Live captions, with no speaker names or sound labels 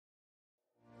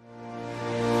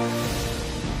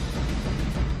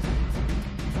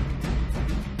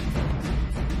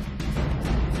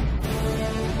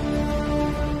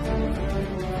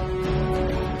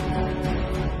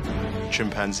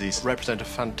chimpanzees represent a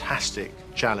fantastic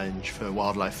challenge for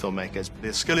wildlife filmmakers.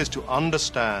 Their skill is to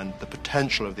understand the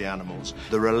potential of the animals.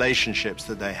 The relationships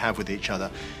that they have with each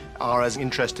other are as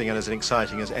interesting and as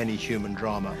exciting as any human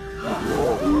drama.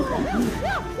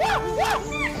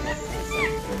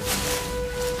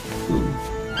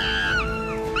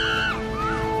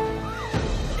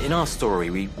 In our story,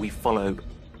 we follow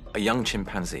a young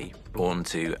chimpanzee born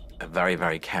to a very,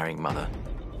 very caring mother,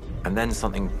 and then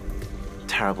something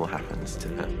terrible happens to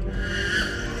her.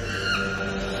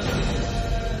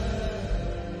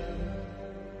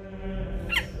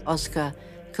 Oscar,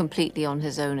 completely on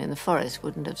his own in the forest,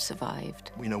 wouldn't have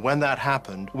survived. You know, when that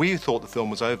happened, we thought the film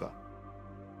was over.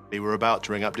 We were about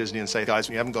to ring up Disney and say, guys,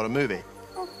 we haven't got a movie.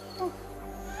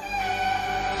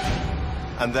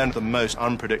 And then the most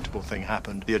unpredictable thing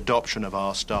happened, the adoption of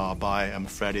our star by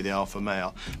Freddie, the alpha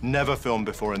male, never filmed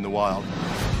before in the wild.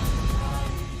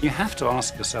 You have to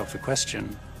ask yourself the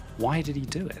question, why did he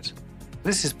do it?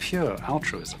 This is pure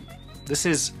altruism. This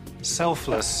is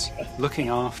selfless looking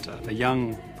after a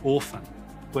young orphan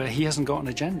where he hasn't got an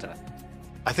agenda.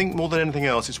 I think more than anything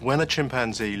else, it's when a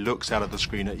chimpanzee looks out of the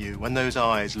screen at you, when those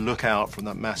eyes look out from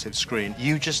that massive screen,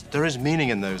 there is meaning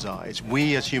in those eyes.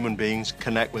 We as human beings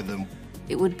connect with them.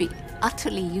 It would be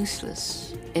utterly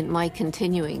useless in my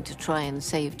continuing to try and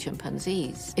save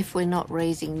chimpanzees if we're not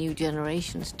raising new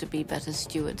generations to be better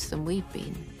stewards than we've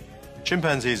been.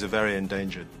 Chimpanzees are very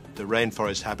endangered. The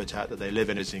rainforest habitat that they live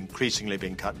in is increasingly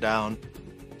being cut down.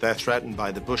 They're threatened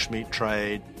by the bushmeat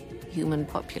trade. Human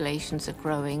populations are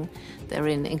growing. They're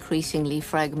in increasingly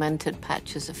fragmented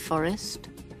patches of forest.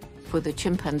 For the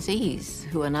chimpanzees,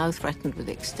 who are now threatened with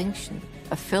extinction,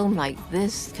 a film like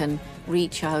this can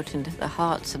reach out into the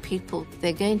hearts of people.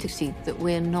 They're going to see that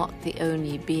we're not the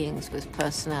only beings with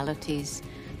personalities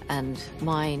and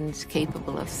minds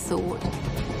capable of thought.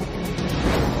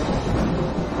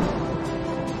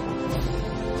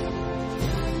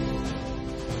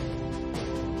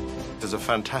 There's a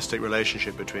fantastic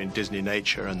relationship between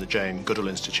Disneynature and the Jane Goodall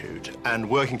Institute, and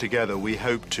working together we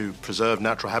hope to preserve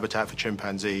natural habitat for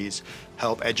chimpanzees,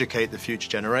 help educate the future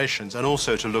generations, and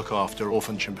also to look after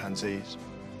orphan chimpanzees.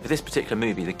 For this particular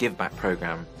movie, the Give Back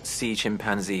program, See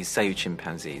Chimpanzees, Save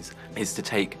Chimpanzees, is to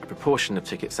take a proportion of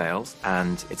ticket sales,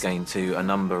 and it's going to a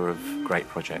number of great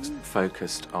projects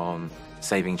focused on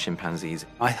saving chimpanzees.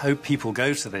 I hope people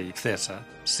go to the theatre,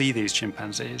 see these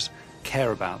chimpanzees,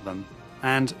 care about them,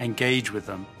 and engage with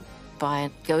them. By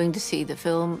going to see the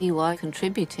film, you are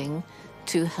contributing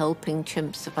to helping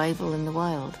chimp survival in the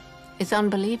wild. It's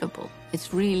unbelievable.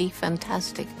 It's really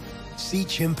fantastic. See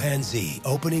Chimpanzee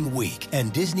opening week,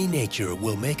 and Disneynature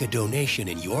will make a donation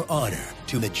in your honor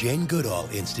to the Jane Goodall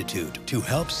Institute to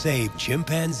help save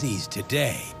chimpanzees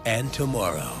today and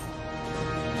tomorrow.